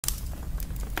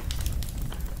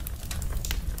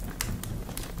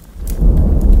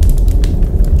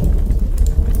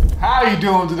How you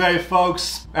doing today,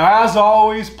 folks? Now, as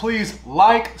always, please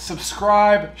like,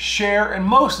 subscribe, share, and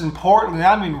most importantly,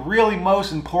 I mean really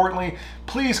most importantly,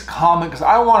 please comment, because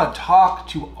I want to talk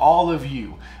to all of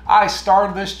you. I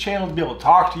started this channel to be able to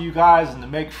talk to you guys and to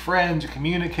make friends,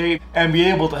 communicate, and be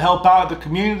able to help out the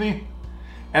community.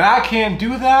 And I can't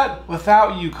do that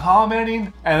without you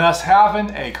commenting and us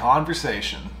having a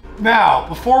conversation. Now,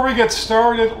 before we get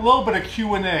started, a little bit of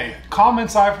Q&A.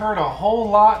 Comments I've heard a whole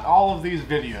lot in all of these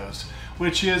videos,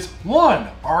 which is, 1,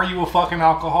 are you a fucking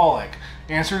alcoholic?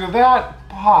 Answer to that,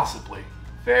 possibly.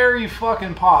 Very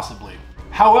fucking possibly.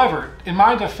 However, in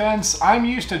my defense, I'm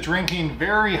used to drinking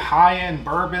very high-end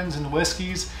bourbons and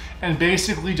whiskeys and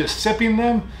basically just sipping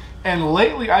them. And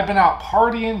lately I've been out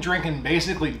partying, drinking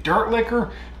basically dirt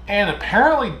liquor, and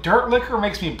apparently dirt liquor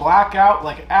makes me black out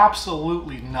like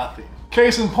absolutely nothing.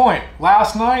 Case in point,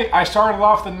 last night I started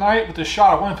off the night with a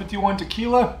shot of 151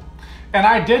 tequila, and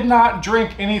I did not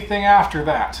drink anything after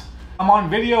that. I'm on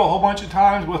video a whole bunch of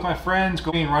times with my friends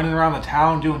running around the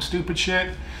town doing stupid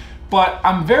shit, but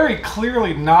I'm very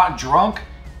clearly not drunk.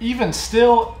 Even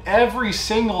still, every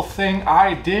single thing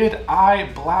I did,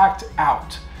 I blacked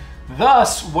out.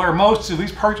 Thus, where most of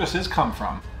these purchases come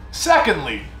from.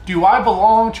 Secondly, do I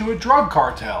belong to a drug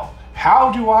cartel?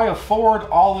 How do I afford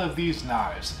all of these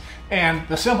knives? And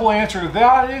the simple answer to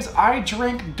that is I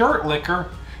drink dirt liquor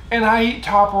and I eat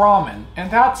top ramen, and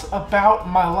that's about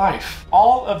my life.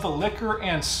 All of the liquor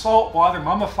and salt will either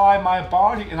mummify my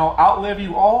body and I'll outlive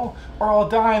you all, or I'll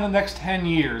die in the next 10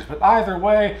 years. But either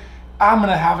way, I'm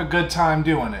gonna have a good time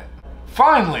doing it.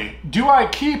 Finally, do I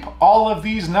keep all of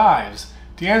these knives?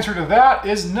 The answer to that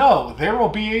is no. There will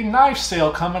be a knife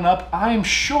sale coming up, I'm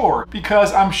sure,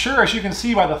 because I'm sure, as you can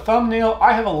see by the thumbnail,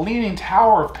 I have a leaning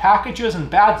tower of packages and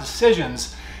bad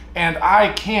decisions, and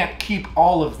I can't keep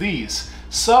all of these.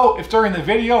 So if during the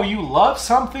video you love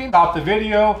something, stop the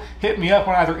video, hit me up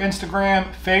on either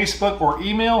Instagram, Facebook, or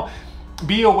email.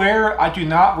 Be aware, I do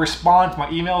not respond to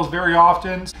my emails very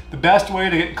often. The best way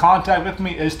to get in contact with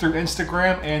me is through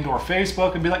Instagram and or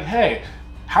Facebook and be like, hey,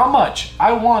 how much?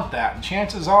 I want that, and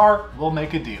chances are we'll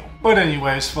make a deal. But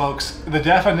anyways, folks, the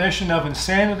definition of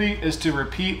insanity is to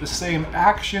repeat the same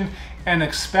action and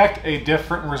expect a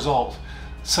different result.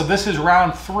 So this is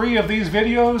round 3 of these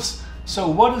videos. So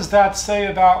what does that say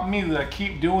about me that I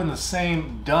keep doing the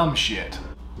same dumb shit?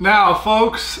 Now,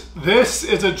 folks, this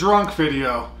is a drunk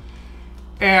video,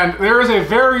 and there is a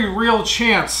very real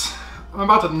chance I'm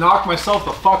about to knock myself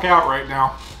the fuck out right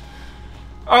now.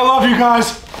 I love you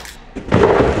guys.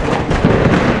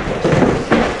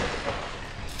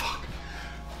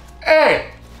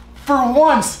 Hey, for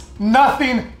once,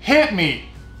 nothing hit me.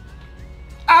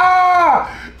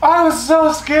 Ah! I was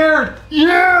so scared.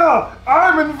 Yeah,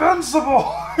 I'm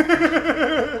invincible.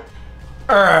 I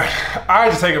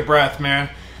had to take a breath, man.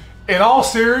 In all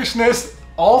seriousness,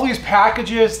 all these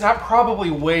packages, that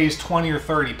probably weighs 20 or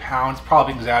 30 pounds.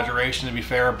 Probably an exaggeration to be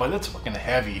fair, but it's fucking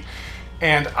heavy.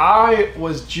 And I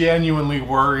was genuinely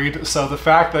worried. So the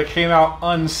fact that it came out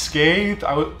unscathed,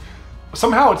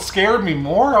 somehow it scared me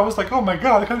more. I was like, oh my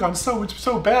God, it could have gone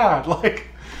so bad. Like,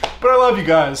 but I love you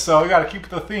guys, so I gotta keep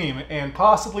the theme and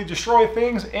possibly destroy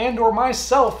things and or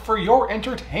myself for your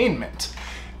entertainment.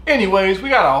 Anyways, we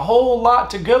got a whole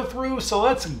lot to go through, so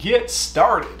let's get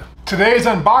started. Today's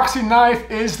unboxing knife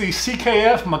is the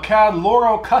CKF Macad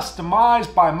Loro,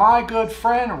 customized by my good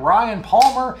friend Ryan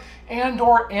Palmer and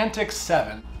or Antic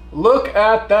 7. Look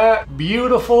at that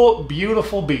beautiful,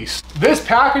 beautiful beast. This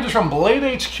package is from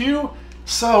Blade HQ,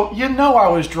 so you know I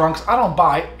was drunk, so I don't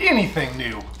buy anything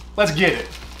new. Let's get it.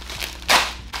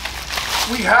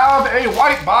 We have a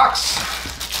white box.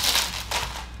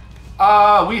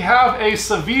 We have a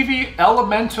Civivi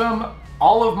Elementum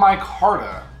Olive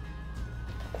Micarta.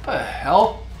 What the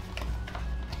hell?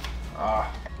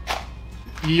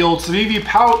 Yield Civivi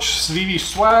pouch, Civivi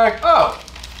swag. Oh,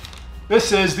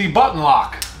 this is the button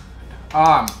lock.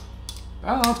 I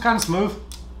don't know, it's kind of smooth.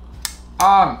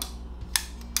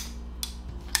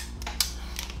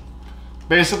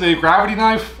 Basically a gravity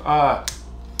knife.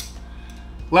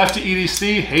 Lefty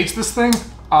EDC hates this thing.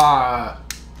 I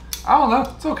don't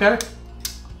know, it's okay.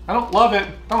 I don't love it,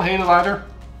 don't hate it either.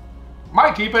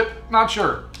 Might keep it, not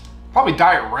sure. Probably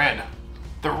dye it red.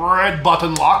 The red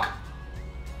button lock.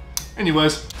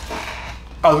 Anyways,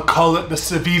 I'll call it the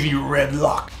Civivi red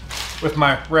lock. With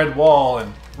my red wall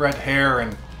and red hair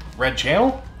and red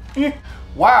channel.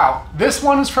 Wow, this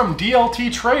one is from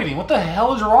DLT Trading. What the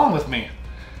hell is wrong with me?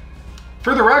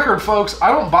 For the record, folks,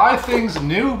 I don't buy things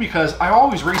new because I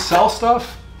always resell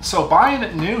stuff. So buying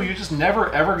it new, you just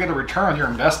never ever get a return on your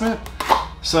investment.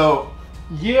 So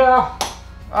yeah,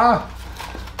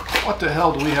 what the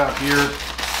hell do we have here?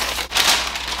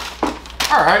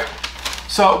 All right.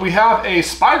 So we have a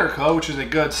Spyderco, which is a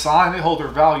good sign. They hold their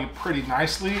value pretty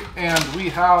nicely. And we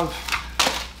have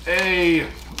a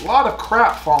lot of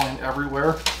crap falling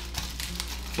everywhere.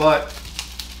 But,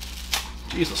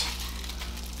 Jesus.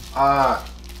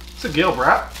 It's a Gale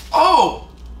Brat. Oh!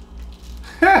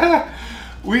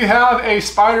 We have a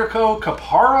Spyderco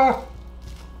Capara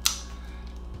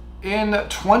in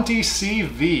 20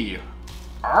 CV.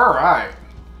 All right.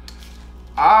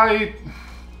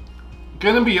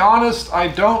 Gonna be honest, I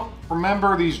don't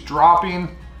remember these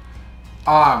dropping.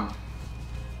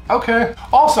 Okay.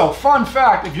 Also, fun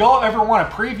fact, if y'all ever want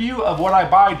a preview of what I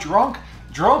buy drunk,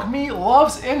 Drunk Me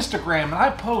loves Instagram, and I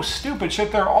post stupid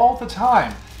shit there all the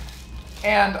time.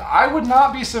 And I would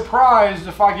not be surprised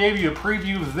if I gave you a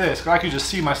preview of this, because I could just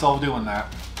see myself doing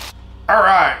that. All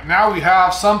right, now we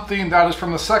have something that is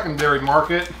from the secondary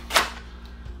market,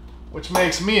 which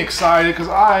makes me excited because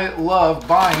I love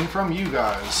buying from you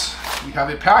guys. We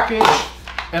have a package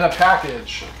and a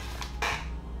package.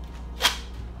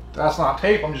 That's not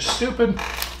tape, I'm just stupid. I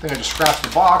think I just scratched the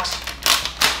box.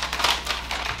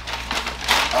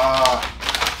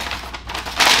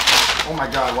 Oh my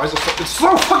God, why is it so, it's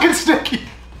so fucking sticky.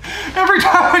 Every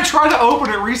time I try to open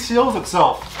it, reseals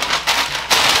itself.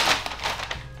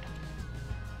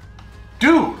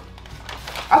 Dude,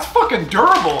 that's fucking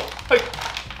durable. Like,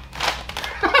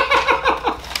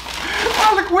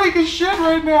 I look weak as shit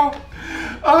right now.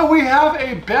 We have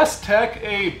a Best Tech,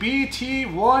 a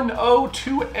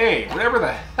BT102A, whatever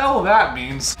the hell that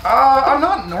means. I'm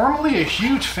not normally a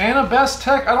huge fan of Best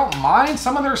Tech. I don't mind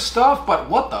some of their stuff, but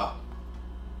what the?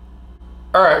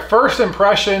 All right, first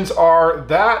impressions are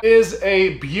that is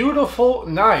a beautiful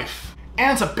knife.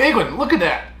 And it's a big one, look at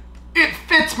that. It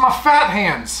fits my fat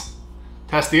hands.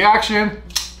 Test the action.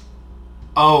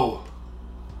 Oh.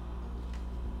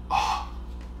 Oh.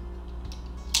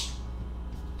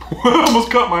 I almost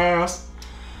cut my ass.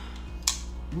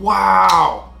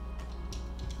 Wow.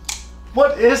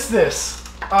 What is this?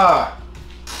 Where's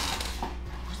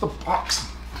the box?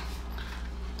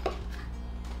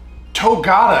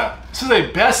 Togata. This is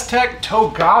a Best Tech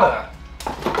Togata.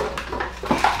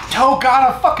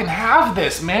 Togata fucking have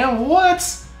this, man. What?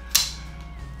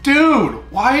 Dude,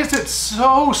 why is it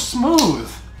so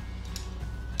smooth?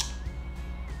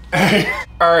 Hey.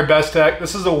 All right, Best Tech,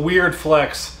 this is a weird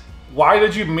flex. Why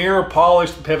did you mirror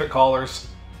polish the pivot collars?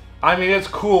 I mean, it's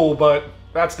cool, but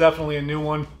that's definitely a new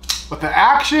one. But the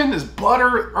action is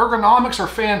butter. Ergonomics are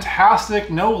fantastic.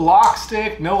 No lock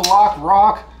stick, no lock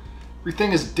rock.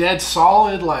 Everything is dead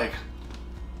solid, like,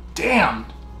 damn.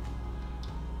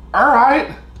 All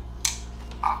right.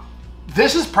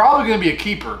 This is probably gonna be a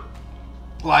keeper.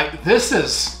 Like, this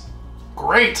is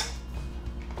great.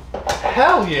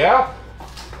 Hell yeah.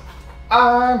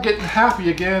 I'm getting happy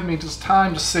again, means it's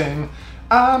time to sing.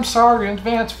 I'm sorry in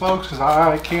advance, folks, because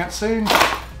I can't sing.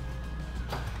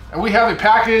 And we have a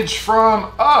package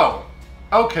from, oh,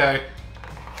 okay.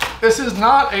 This is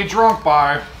not a drunk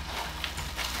buy,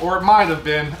 or it might have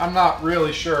been, I'm not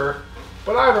really sure.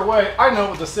 But either way, I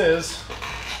know what this is.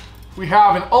 We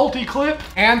have an Ulti clip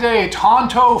and a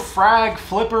Tonto frag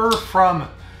flipper from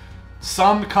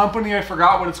some company, I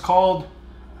forgot what it's called.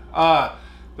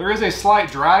 There is a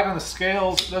slight drag on the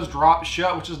scales. It does drop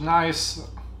shut, which is nice.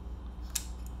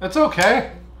 It's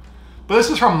okay. But this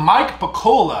is from Mike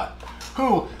Piccola,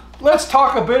 who, let's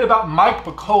talk a bit about Mike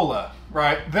Piccola,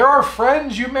 right? There are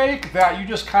friends you make that you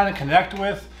just kind of connect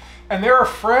with, and there are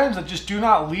friends that just do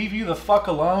not leave you the fuck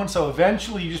alone, so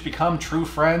eventually you just become true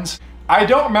friends. I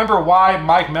don't remember why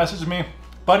Mike messaged me,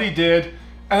 but he did,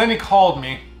 and then he called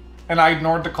me, and I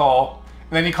ignored the call.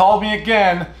 And then he called me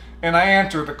again, and I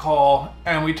answered the call,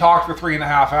 and we talked for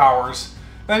 3.5 hours.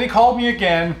 Then he called me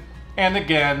again, and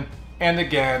again, and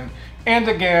again, and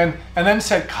again, and then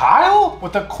said, Kyle?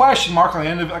 With a question mark on the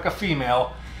end of it, like a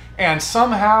female. And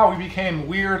somehow we became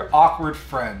weird, awkward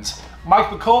friends.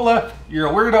 Mike Piccola, you're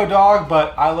a weirdo dog,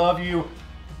 but I love you.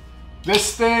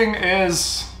 This thing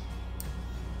is,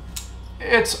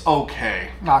 it's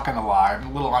okay. Not gonna lie, I'm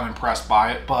a little unimpressed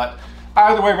by it, but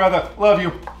either way, brother, love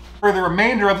you. For the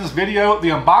remainder of this video, the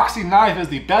unboxing knife is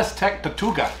the Best Tech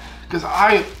Tortuga, because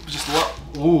I just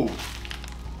love, ooh.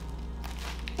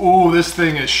 Ooh, this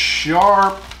thing is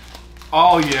sharp.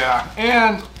 Oh yeah,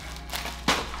 and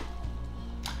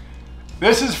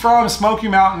this is from Smoky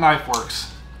Mountain Knife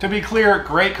Works. To be clear,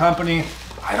 great company.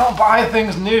 I don't buy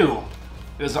things new.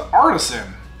 It is an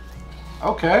artisan.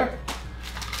 Okay,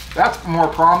 that's more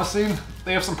promising.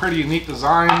 They have some pretty unique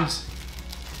designs.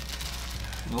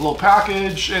 A little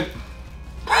package. And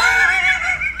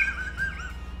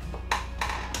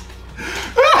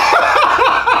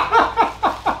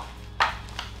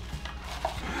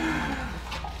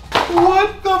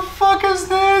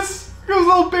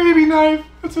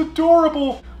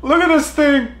adorable. Look at this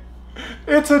thing.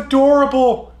 It's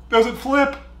adorable. Does it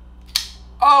flip?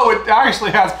 Oh, it actually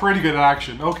has pretty good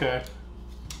action. Okay.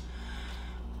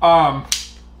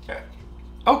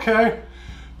 Okay.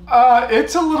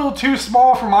 It's a little too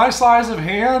small for my size of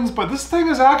hands, but this thing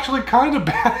is actually kind of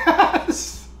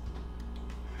badass.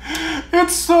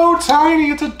 It's so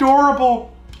tiny, it's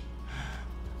adorable.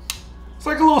 It's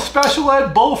like a little special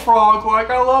ed bullfrog, like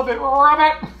I love it.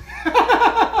 Rabbit.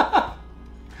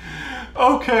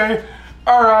 Okay,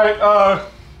 all right,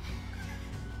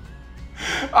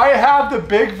 I have the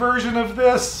big version of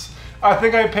this. I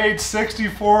think I paid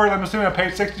 $60 for it. I'm assuming I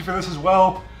paid $60 for this as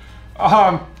well.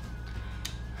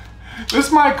 This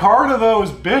micarta though is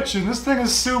bitchin'. This thing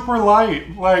is super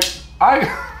light. Like,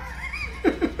 I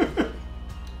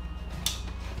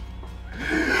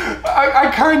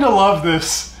kind of love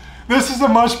this. This is a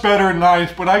much better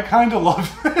knife, but I kind of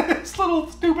love this little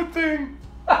stupid thing.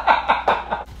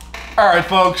 Alright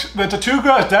folks, the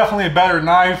Tortuga is definitely a better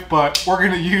knife, but we're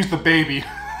gonna use the baby.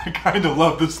 I kind of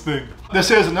love this thing.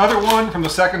 This is another one from the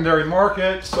secondary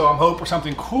market, so I'm hoping for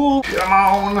something cool. Come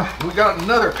on, we got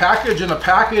another package in a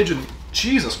package, and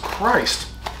Jesus Christ.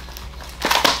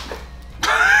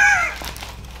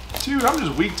 Dude, I'm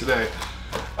just weak today.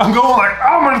 I'm going like,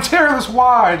 oh, I'm gonna tear this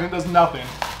wide, and it does nothing.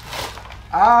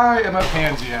 I am a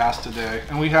pansy ass today,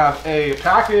 and we have a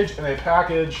package and a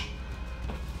package.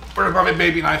 Where's my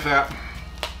baby knife at?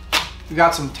 We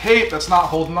got some tape that's not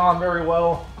holding on very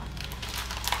well,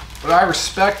 but I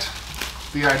respect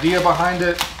the idea behind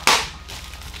it.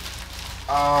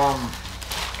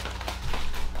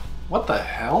 What the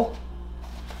hell?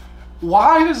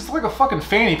 Why is it like a fucking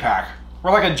fanny pack?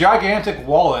 Or like a gigantic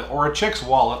wallet or a chick's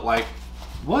wallet? Like,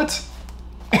 what?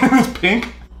 It's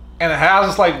pink? And it has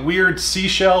this like weird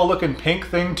seashell looking pink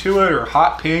thing to it, or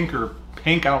hot pink, or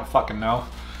pink, I don't fucking know.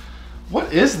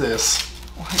 What is this?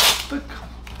 Like, the...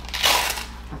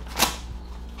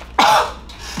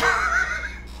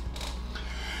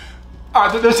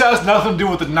 This has nothing to do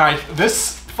with the knife.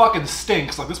 This fucking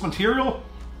stinks. Like, this material.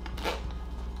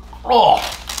 Oh,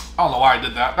 I don't know why I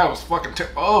did that. That was fucking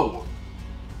oh.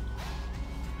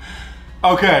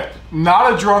 Okay,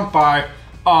 not a drunk buy.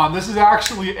 This is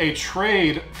actually a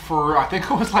trade for, I think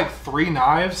it was like 3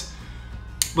 knives.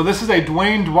 But this is a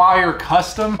Dwayne Dwyer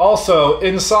custom. Also,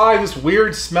 inside this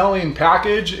weird smelling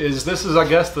package this is, I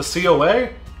guess, the COA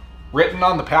written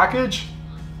on the package.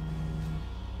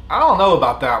 I don't know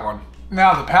about that one.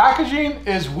 Now, the packaging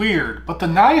is weird, but the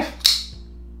knife,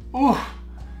 ooh,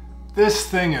 this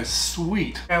thing is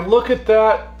sweet. And look at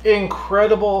that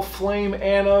incredible flame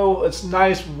anno. It's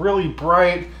nice, really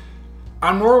bright.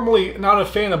 I'm normally not a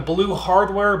fan of blue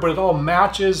hardware, but it all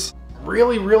matches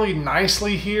really, really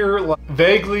nicely here. Like,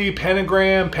 vaguely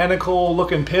pentagram, pentacle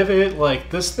looking pivot. Like,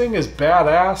 this thing is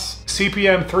badass.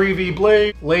 CPM 3V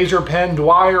blade, laser pen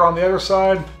Dwyer on the other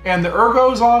side. And the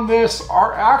ergos on this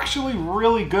are actually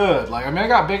really good. Like, I mean, I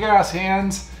got big ass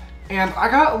hands and I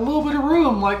got a little bit of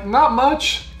room. Like, not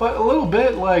much, but a little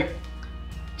bit. Like,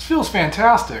 this feels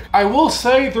fantastic. I will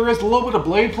say there is a little bit of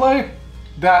blade play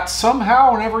that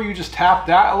somehow whenever you just tap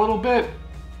that a little bit,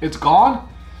 it's gone.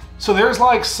 So there's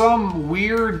like some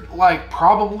weird, like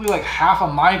probably like half a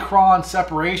micron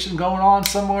separation going on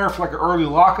somewhere for like an early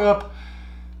lockup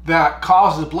that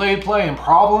causes blade play and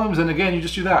problems. And again, you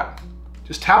just do that.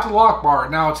 Just tap the lock bar.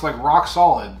 Now it's like rock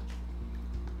solid.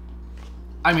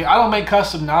 I mean, I don't make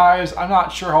custom knives. I'm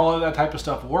not sure how all that type of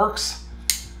stuff works.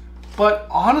 But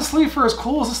honestly, for as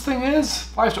cool as this thing is,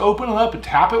 if I have to open it up and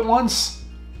tap it once,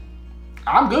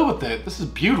 I'm good with it. This is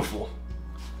beautiful.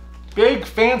 Big,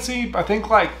 fancy, I think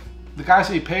like, the guy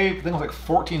said he paid, I think it was like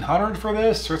 $1,400 for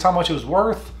this, or it's how much it was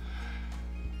worth.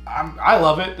 I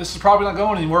love it. This is probably not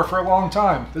going anywhere for a long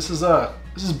time. This is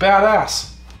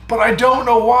badass. But I don't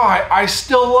know why. I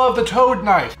still love the Toad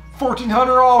knife.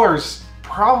 $1,400,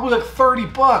 probably like 30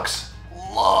 bucks.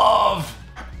 Love.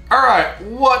 All right,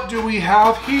 what do we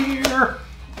have here?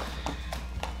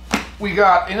 We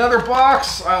got another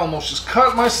box. I almost just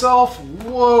cut myself.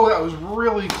 Whoa, that was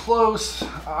really close.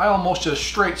 I almost just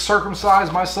straight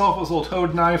circumcised myself with this little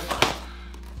Toad knife.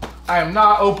 I am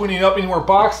not opening up any more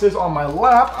boxes on my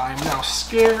lap. I am now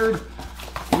scared.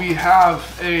 We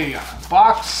have a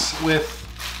box with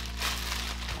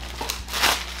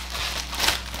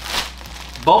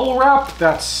bubble wrap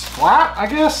that's flat, I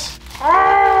guess.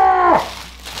 Ah!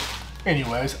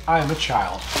 Anyways, I am a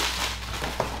child.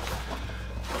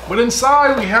 But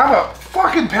inside we have a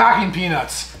fucking packing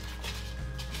peanuts.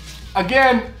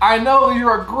 Again, I know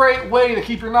you're a great way to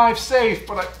keep your knife safe,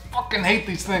 but I fucking hate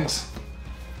these things.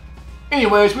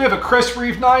 Anyways, we have a Chris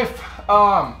Reeve knife.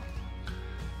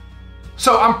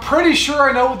 So I'm pretty sure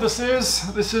I know what this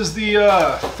is. This is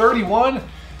the 31.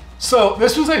 So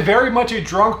this was very much a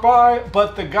drunk buy,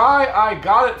 but the guy I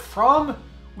got it from,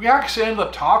 we actually ended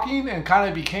up talking and kind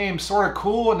of became sort of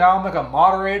cool, and now I'm like a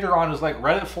moderator on his like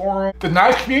Reddit forum. The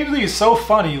knife community is so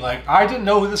funny. Like, I didn't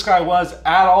know who this guy was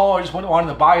at all. I just wanted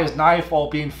to buy his knife while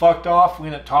being fucked off. We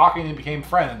ended up talking and became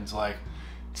friends. Like,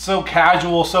 so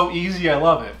casual, so easy, I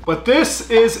love it. But this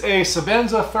is a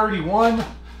Sebenza 31,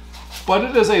 but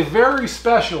it is a very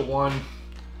special one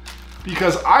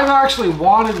because I've actually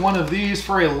wanted one of these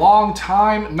for a long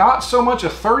time. Not so much a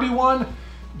 31,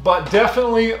 but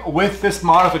definitely with this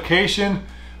modification.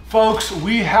 Folks,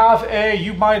 we have a,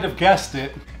 you might have guessed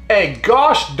it, a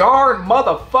gosh darn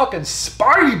motherfucking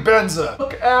Spidey Benza.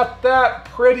 Look at that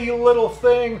pretty little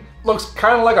thing. Looks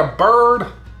kind of like a bird,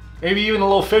 maybe even a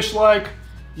little fish-like.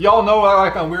 Y'all know I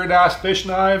like my weird ass fish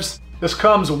knives. This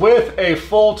comes with a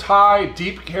full tie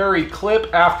deep carry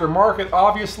clip, aftermarket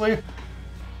obviously.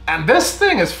 And this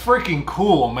thing is freaking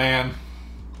cool, man.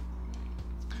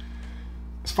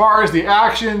 As far as the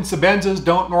action, Sebenzas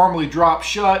don't normally drop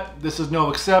shut. This is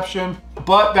no exception.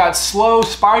 But that slow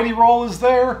Spidey roll is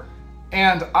there,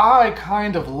 and I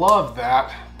kind of love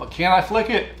that. But can I flick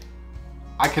it?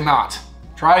 I cannot.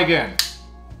 Try again.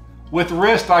 With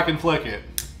wrist, I can flick it.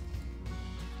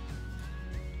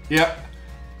 Yep.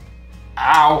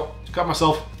 Ow. Cut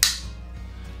myself.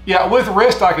 Yeah, with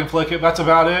wrist, I can flick it. That's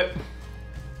about it.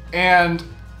 And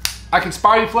I can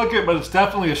Spidey flick it, but it's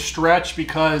definitely a stretch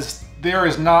because there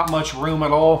is not much room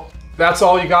at all. That's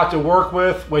all you got to work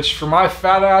with, which for my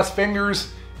fat ass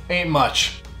fingers ain't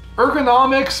much.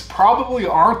 Ergonomics probably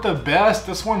aren't the best.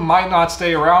 This one might not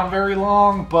stay around very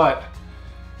long, but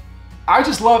I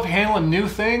just love handling new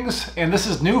things, and this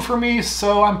is new for me,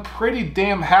 so I'm pretty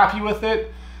damn happy with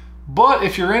it. But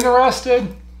if you're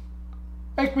interested,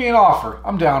 make me an offer.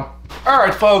 I'm down. All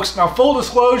right, folks, now full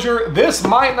disclosure, this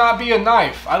might not be a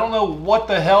knife. I don't know what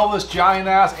the hell this giant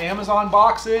ass Amazon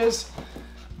box is,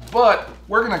 but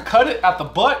we're gonna cut it at the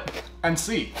butt and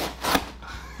see.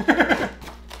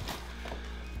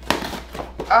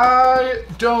 I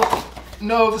don't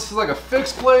know if this is like a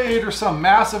fixed blade or some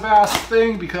massive ass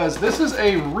thing, because this is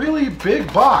a really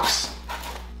big box.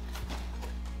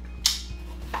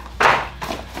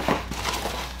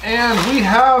 And we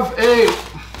have a,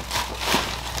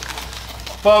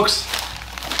 folks,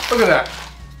 look at that.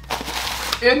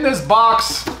 In this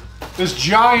box, this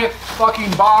giant fucking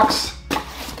box,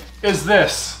 is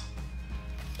this.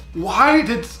 Why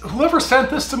did, whoever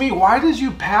sent this to me, why did you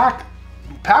pack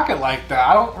it like that?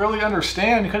 I don't really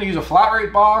understand. You couldn't use a flat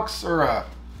rate box or a,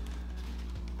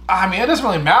 I mean, it doesn't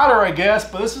really matter, I guess,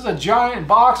 but this is a giant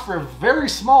box for a very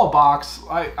small box.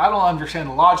 I don't understand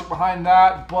the logic behind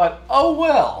that, but oh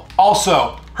well.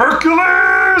 Also,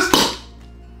 Hercules!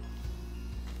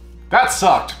 That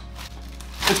sucked.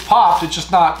 It's popped, it's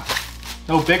just not,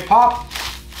 no big pop.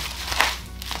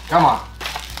 Come on.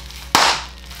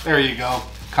 There you go,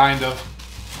 kind of.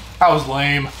 That was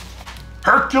lame.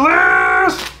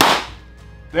 Hercules!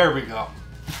 There we go.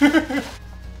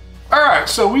 All right,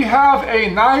 so we have a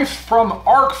knife from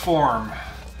Arcform,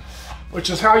 which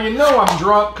is how you know I'm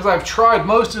drunk, because I've tried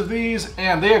most of these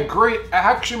and they have great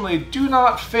action. They do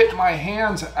not fit my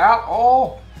hands at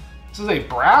all. This is a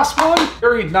brass one.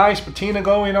 Very nice patina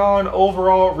going on.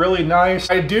 Overall, really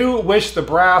nice. I do wish the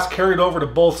brass carried over to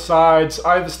both sides.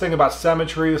 I have this thing about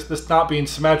symmetry. This not being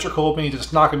symmetrical means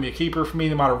it's not gonna be a keeper for me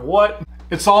no matter what.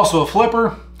 It's also a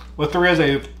flipper, but there is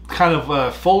a kind of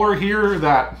a fuller here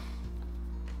that,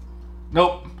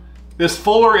 nope, this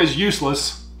fuller is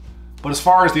useless. But as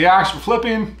far as the action for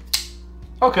flipping,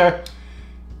 okay.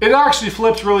 It actually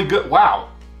flips really good. Wow.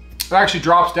 It actually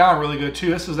drops down really good too.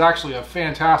 This is actually a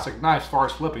fantastic knife as far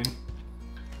as flipping.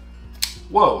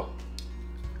 Whoa.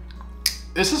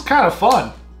 This is kind of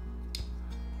fun.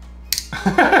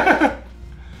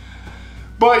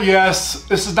 But yes,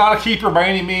 this is not a keeper by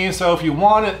any means, so if you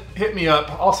want it, hit me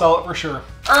up. I'll sell it for sure.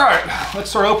 All right,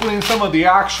 let's start opening some of the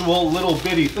actual little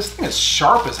bitty. This thing is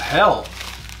sharp as hell.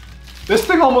 This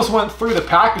thing almost went through the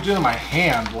package into my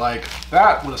hand. Like,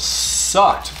 that would have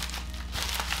sucked.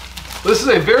 This is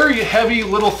a very heavy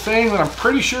little thing that I'm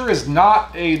pretty sure is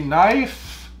not a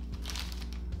knife.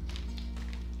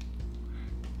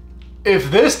 If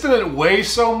this didn't weigh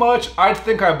so much, I'd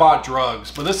think I bought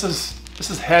drugs, but this is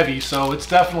heavy, so it's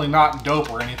definitely not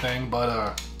dope or anything,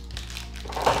 but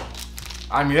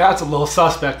I mean, that's a little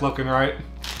suspect looking, right?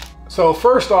 So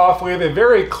first off, we have a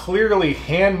very clearly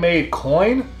handmade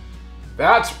coin.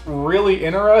 That's really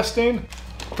interesting.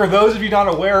 For those of you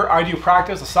not aware, I do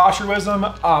practice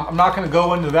Asatruism. I'm not going to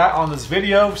go into that on this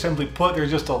video. Simply put, there's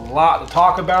just a lot to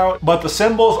talk about. But the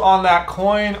symbols on that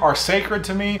coin are sacred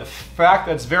to me. The fact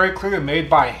that it's very clearly made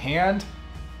by hand,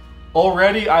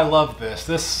 already I love this.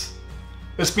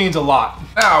 This means a lot.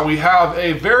 Now we have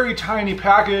a very tiny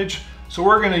package, so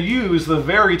we're going to use the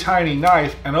very tiny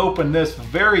knife and open this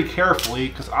very carefully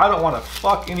because I don't want to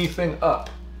fuck anything up.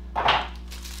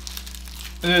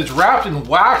 It is wrapped in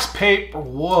wax paper.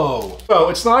 Whoa. So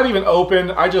it's not even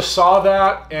open. I just saw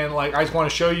that and like I just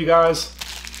want to show you guys.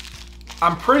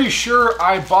 I'm pretty sure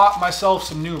I bought myself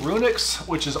some new runics,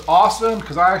 which is awesome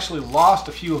because I actually lost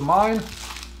a few of mine.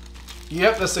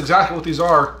 Yep, that's exactly what these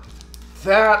are.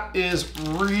 That is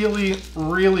really,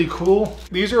 really cool.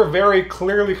 These are very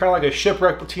clearly kind of like a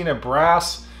shipwreck patina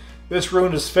brass. This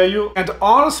rune is Feu. And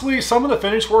honestly, some of the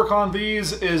finish work on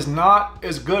these is not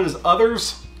as good as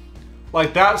others.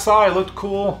 Like that side looked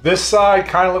cool. This side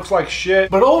kind of looks like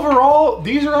shit. But overall,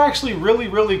 these are actually really,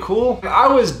 really cool. And I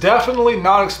was definitely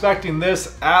not expecting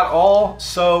this at all.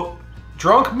 So,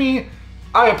 drunk me,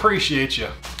 I appreciate you.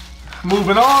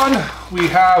 Moving on, we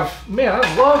have, man,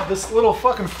 I love this little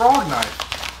fucking frog knife.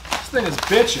 This thing is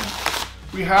bitching.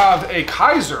 We have a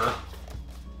Kaiser.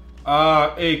 Dude,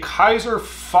 I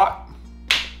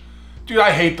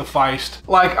hate the Feist.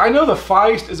 Like, I know the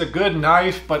Feist is a good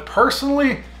knife, but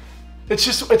personally,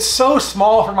 it's so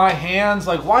small for my hands.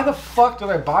 Like, why the fuck did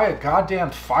I buy a goddamn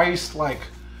Feist? Like,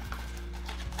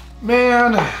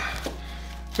 man,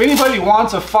 if anybody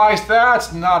wants a Feist,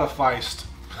 that's not a Feist.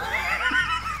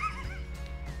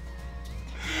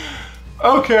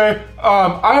 Okay,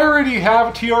 I already have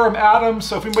a TRM Atom,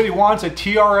 so if anybody wants a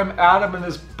TRM Atom in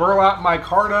this burlap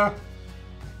micarta,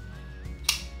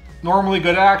 normally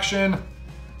good action.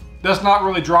 Does not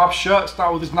really drop shut. It's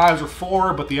not what these knives are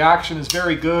for, but the action is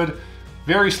very good.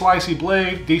 Very slicey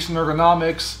blade, decent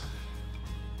ergonomics.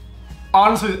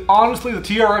 Honestly, the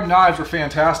TRM knives are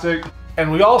fantastic.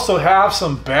 And we also have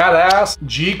some badass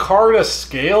G-Carta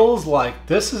scales. Like,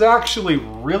 this is actually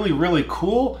really, really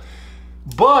cool.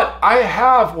 But I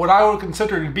have what I would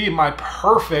consider to be my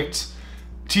perfect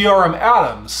TRM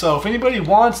Atom. So if anybody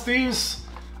wants these,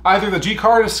 either the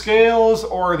G-Carta scales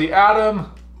or the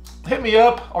Atom, hit me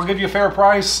up. I'll give you a fair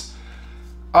price.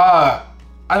 I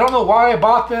don't know why I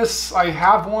bought this. I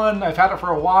have one. I've had it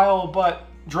for a while, but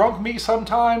drunk me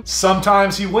sometimes.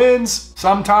 Sometimes he wins.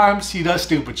 Sometimes he does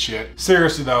stupid shit.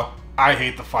 Seriously though, I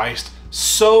hate the Feist.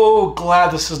 So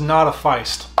glad this is not a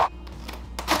Feist.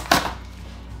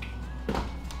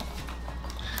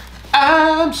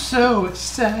 I'm so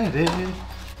excited.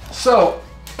 So,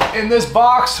 in this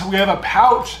box, we have a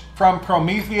pouch from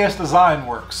Prometheus Design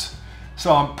Works.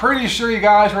 So I'm pretty sure you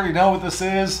guys already know what this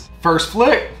is. First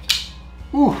flick.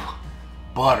 Ooh,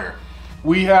 butter.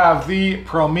 We have the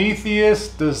Prometheus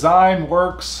Design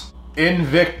Works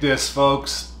Invictus,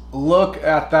 folks. Look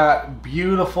at that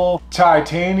beautiful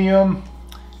titanium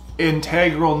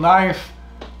integral knife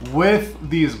with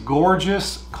these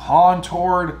gorgeous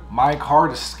contoured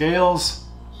micarta scales.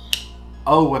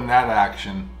 Oh, and that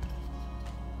action.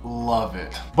 Love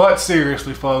it. But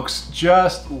seriously, folks,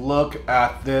 just look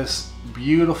at this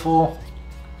beautiful,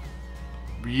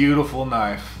 beautiful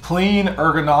knife. Clean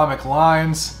ergonomic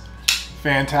lines,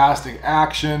 fantastic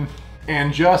action,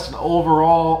 and just an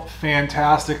overall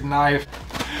fantastic knife.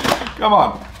 Come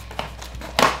on.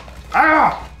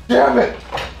 Ah, damn it.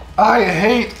 I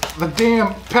hate the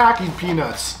damn packing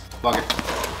peanuts. Bucket.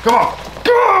 Come on.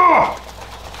 Ah!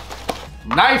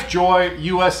 Knife Joy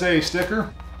USA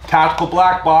sticker. Tactical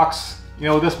black box. You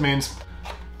know what this means.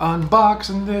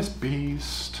 Unboxing this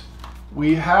beast.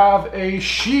 We have a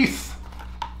sheath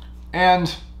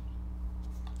and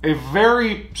a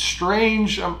very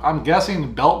strange, I'm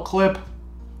guessing, belt clip.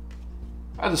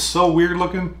 That is so weird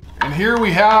looking. And here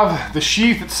we have the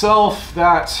sheath itself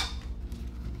that,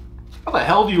 how the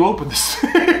hell do you open this?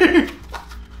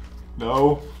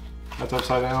 No, that's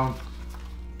upside down.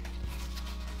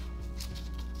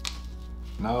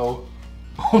 No.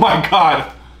 Oh my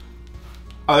God.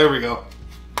 Oh, there we go.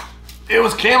 It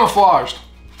was camouflaged.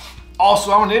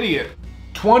 Also, I'm an idiot.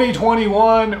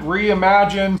 2021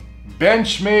 reimagined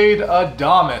Benchmade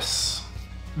Adamas.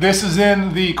 This is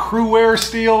in the Crewwear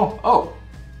steel. Oh,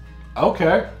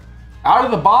 okay. Out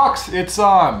of the box, it's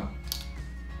damn.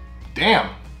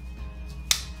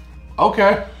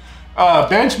 Okay.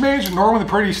 Benchmades are normally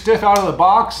pretty stiff out of the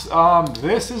box.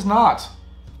 This is not.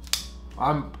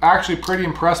 I'm actually pretty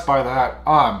impressed by that.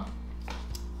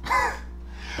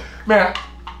 Man,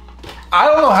 I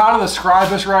don't know how to describe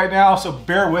this right now, so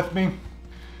bear with me.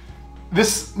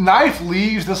 This knife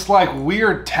leaves this like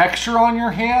weird texture on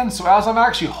your hand, so as I'm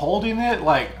actually holding it,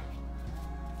 like,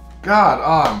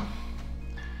 God,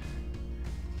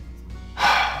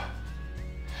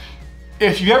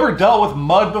 if you ever dealt with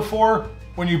mud before,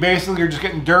 when you basically are just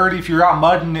getting dirty, if you're out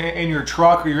mudding in your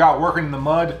truck or you're out working in the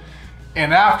mud,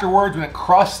 and afterwards when it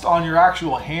crusts on your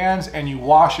actual hands and you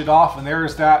wash it off and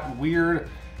there's that weird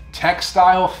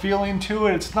textile feeling to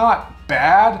it, it's not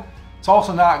bad. It's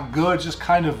also not good, it's just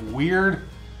kind of weird.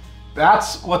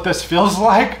 That's what this feels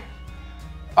like.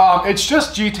 It's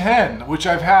just G10, which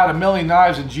I've had a million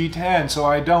knives in G10, so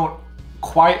I don't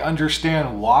quite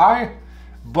understand why.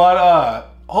 But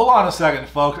hold on a second,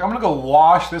 folks. I'm gonna go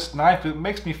wash this knife. It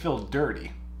makes me feel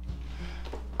dirty.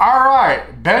 All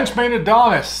right, Benchmade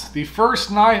Adonis, the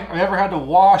first knife I ever had to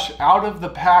wash out of the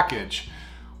package.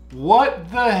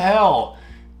 What the hell?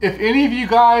 If any of you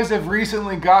guys have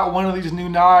recently got one of these new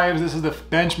knives, this is the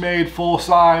Benchmade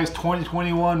full-size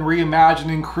 2021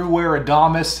 reimagining Crewwear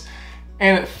Adonis,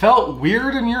 and it felt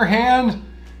weird in your hand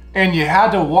and you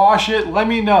had to wash it, let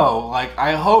me know. Like,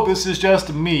 I hope this is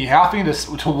just me. Having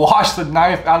to wash the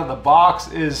knife out of the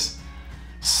box is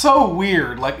so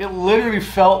weird. Like, it literally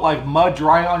felt like mud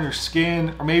drying on your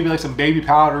skin, or maybe like some baby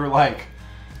powder. Like,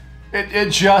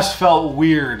 it just felt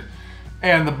weird.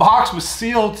 And the box was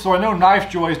sealed, so I know Knife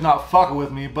Joy's not fucking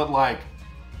with me, but like,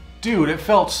 dude, it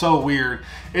felt so weird.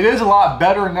 It is a lot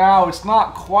better now. It's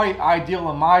not quite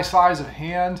ideal in my size of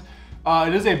hand.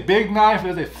 It is a big knife, it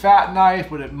is a fat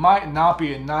knife, but it might not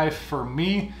be a knife for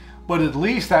me. But at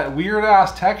least that weird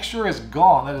ass texture is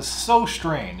gone. That is so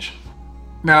strange.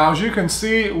 Now, as you can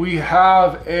see, we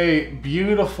have a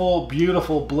beautiful,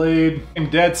 beautiful blade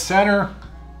in dead center.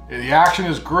 The action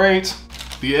is great.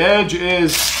 The edge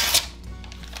is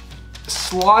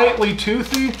slightly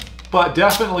toothy, but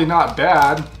definitely not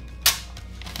bad.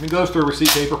 It goes through receipt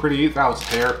paper pretty easy. That was a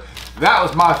tear. That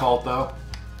was my fault though.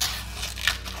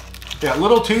 Yeah, a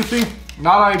little toothy,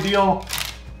 not ideal,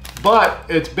 but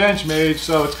it's Benchmade,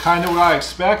 so it's kind of what I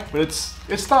expect, but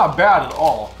it's not bad at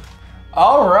all.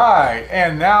 All right,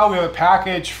 and now we have a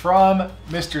package from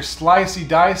Mr. Slicey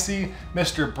Dicey,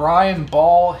 Mr. Brian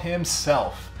Ball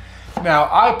himself. Now,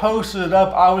 I posted it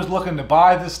up. I was looking to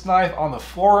buy this knife on the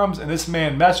forums, and this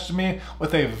man messaged me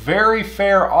with a very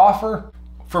fair offer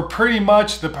for pretty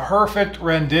much the perfect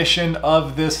rendition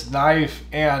of this knife,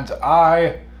 and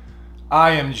I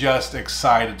am just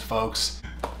excited, folks.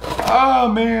 Oh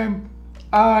man,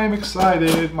 I'm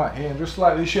excited. My hands are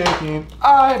slightly shaking.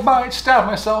 I might stab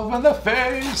myself in the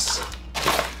face.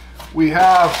 We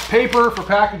have paper for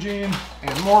packaging,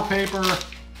 and more paper,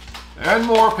 and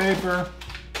more paper,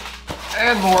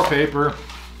 and more paper,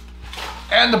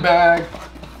 and the bag,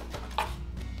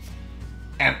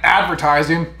 and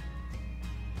advertising.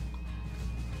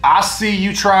 I see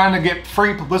you trying to get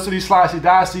free publicity, Slicey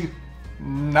Dicey.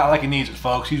 Not like he needs it,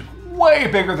 folks. He's way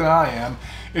bigger than I am.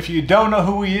 If you don't know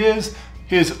who he is,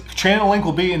 his channel link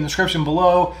will be in the description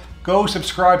below. Go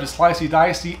subscribe to Slicey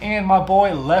Dicey and my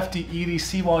boy Lefty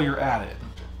EDC while you're at it.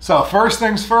 So first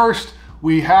things first,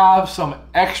 we have some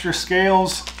extra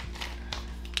scales.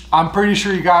 I'm pretty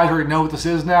sure you guys already know what this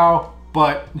is now,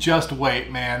 but just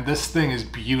wait, man. This thing is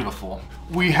beautiful.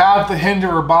 We have the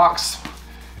Hinderer box.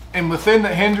 And within the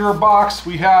Hinderer box,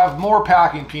 we have more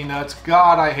packing peanuts.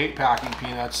 God, I hate packing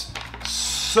peanuts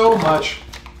so much.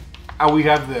 And we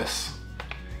have this.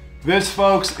 This,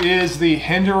 folks, is the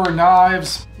Hinderer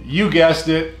knives. You guessed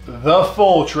it, the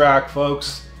full track,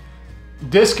 folks.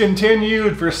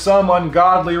 Discontinued for some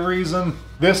ungodly reason.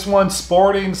 This one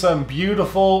sporting some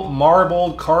beautiful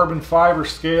marbled carbon fiber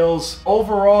scales.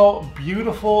 Overall,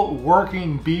 beautiful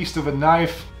working beast of a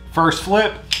knife. First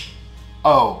flip.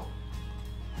 Oh.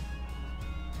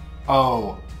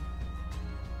 Oh.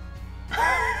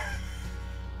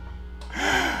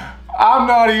 I'm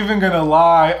not even gonna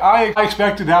lie. I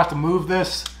expected to have to move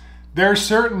this. There's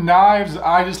certain knives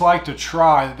I just like to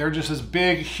try. They're just this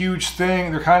big, huge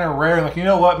thing. They're kind of rare. Like, you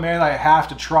know what, man? I have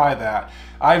to try that.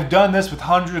 I've done this with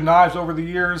hundreds of knives over the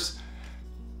years.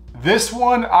 This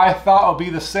one I thought would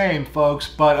be the same, folks,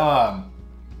 but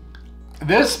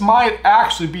this might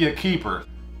actually be a keeper.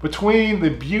 Between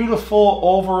the beautiful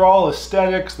overall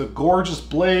aesthetics, the gorgeous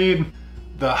blade,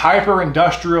 the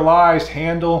hyper-industrialized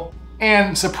handle,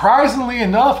 and surprisingly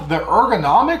enough, the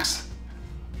ergonomics.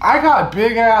 I got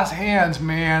big ass hands,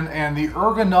 man, and the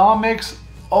ergonomics,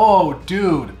 oh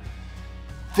dude,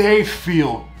 they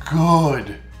feel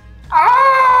good.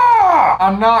 Ah!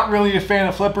 I'm not really a fan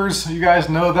of flippers, you guys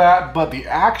know that, but the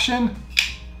action,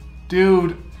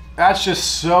 dude, that's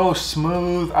just so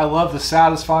smooth. I love the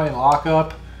satisfying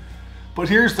lockup. But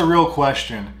here's the real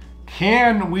question.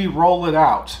 Can we roll it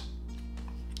out?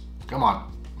 Come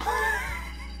on.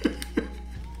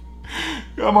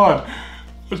 Come on.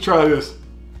 Let's try this.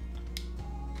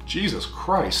 Jesus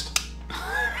Christ.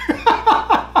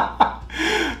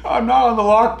 I'm not on the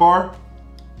lock bar.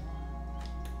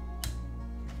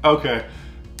 Okay.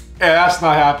 Yeah, that's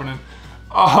not happening.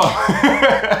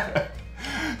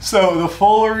 So the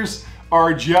fullers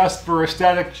are just for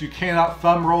aesthetics. You cannot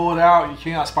thumb roll it out. You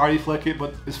cannot spidey flick it.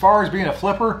 But as far as being a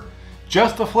flipper,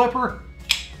 just a flipper,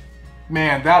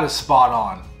 man, that is spot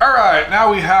on. All right, now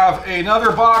we have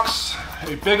another box,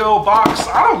 a big old box.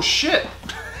 Oh shit.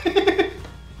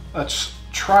 Let's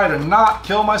try to not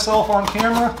kill myself on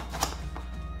camera.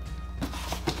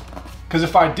 Because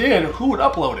if I did, who would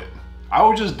upload it? I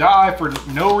would just die for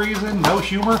no reason, no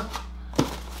humor.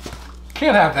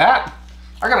 Can't have that.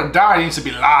 I gotta die, it needs to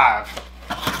be live.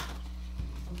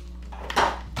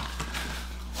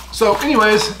 So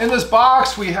anyways, in this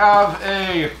box we have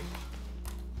a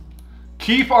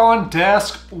keep on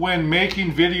desk when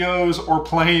making videos or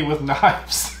playing with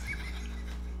knives.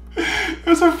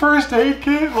 It's a first aid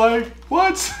kit, like,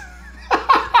 what?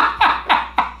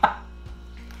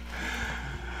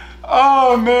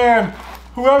 Oh man,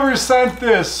 whoever sent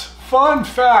this, fun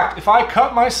fact, if I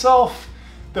cut myself,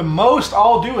 the most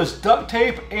I'll do is duct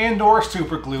tape and or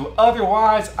super glue.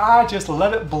 Otherwise, I just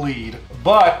let it bleed.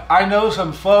 But I know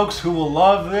some folks who will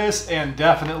love this and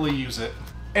definitely use it.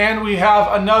 And we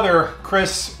have another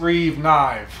Chris Reeve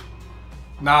knife.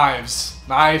 Knife,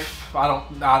 I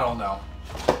don't know.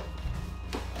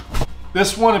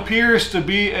 This one appears to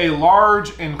be a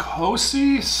large and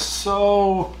cozy,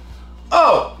 so...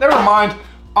 Oh, never mind.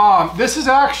 This is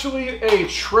actually a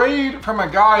trade from a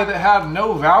guy that had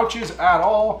no vouchers at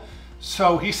all.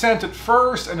 So he sent it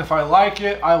first, and if I like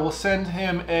it, I will send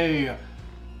him a,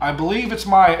 I believe it's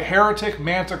my Heretic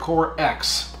Manticore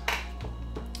X.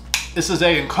 This is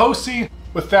a Nkosi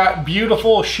with that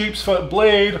beautiful sheep's foot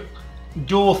blade,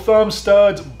 dual thumb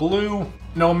studs, blue,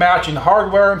 no matching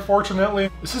hardware, unfortunately.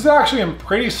 This is actually in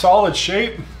pretty solid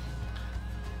shape.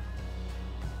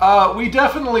 We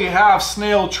definitely have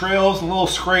snail trails and little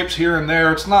scrapes here and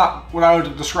there. It's not what I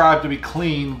would describe to be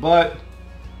clean, but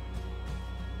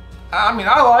I mean,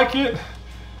 I like it.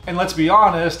 And let's be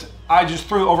honest, I just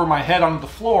threw it over my head onto the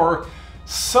floor.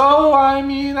 So, I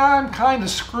mean, I'm kind of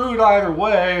screwed either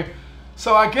way.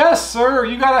 So I guess, sir,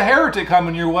 you got a heretic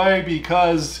coming your way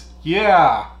because,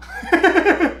 yeah.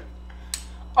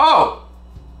 Oh,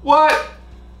 what?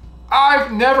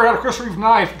 I've never had a Chris Reeve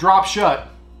knife drop shut.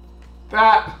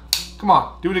 That, come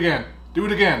on, do it again. Do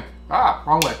it again. Ah,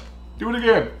 wrong way. Do it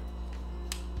again.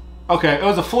 Okay, it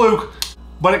was a fluke,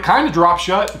 but it kind of dropped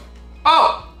shut.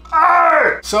 Oh,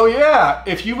 so yeah,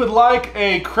 if you would like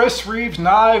a Chris Reeves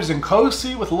Knives and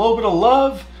Nkosi with a little bit of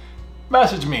love,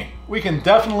 message me. We can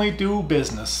definitely do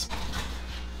business.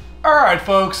 All right,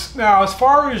 folks. Now, as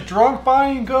far as drunk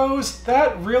buying goes,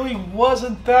 that really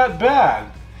wasn't that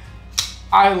bad.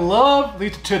 I love the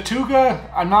Tortuga.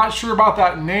 I'm not sure about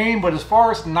that name, but as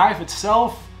far as the knife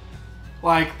itself,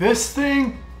 like this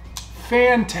thing,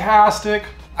 fantastic.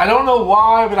 I don't know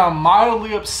why, but I'm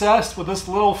mildly obsessed with this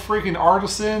little freaking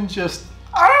artisan. Just,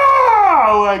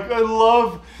 like I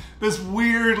love this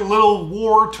weird little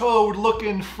war toad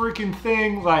looking freaking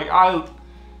thing. Like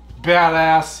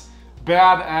badass.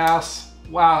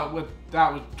 Wow,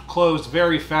 that was closed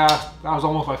very fast. That was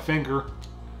almost my finger.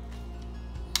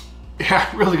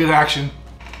 Yeah, really good action.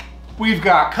 We've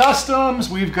got customs,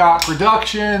 we've got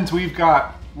productions, we've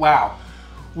got, wow.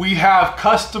 We have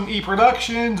custom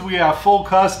e-productions, we have full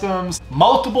customs,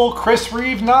 multiple Chris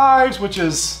Reeve knives, which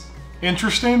is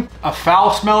interesting, a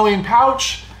foul-smelling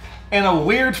pouch, and a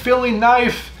weird-feeling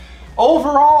knife.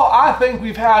 Overall, I think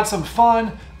we've had some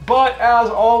fun, but as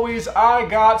always, I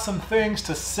got some things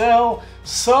to sell.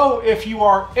 So if you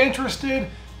are interested,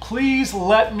 please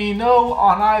let me know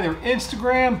on either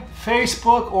Instagram,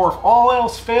 Facebook, or if all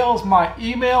else fails, my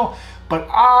email, but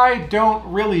I don't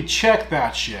really check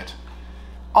that shit.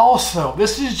 Also,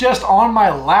 this is just on my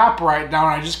lap right now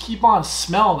and I just keep on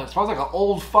smelling it. It smells like an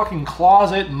old fucking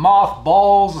closet,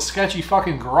 mothballs, a sketchy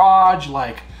fucking garage.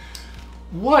 Like,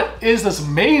 what is this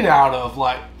made out of?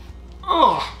 Like,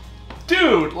 ugh,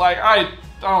 dude, like I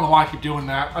don't know why I keep doing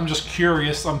that. I'm just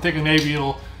curious. I'm thinking maybe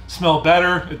it'll smell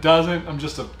better. It doesn't. I'm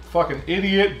just a fucking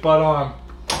idiot, but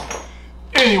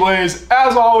anyways,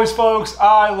 as always, folks,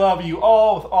 I love you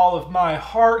all with all of my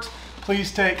heart.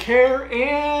 Please take care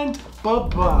and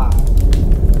bye-bye.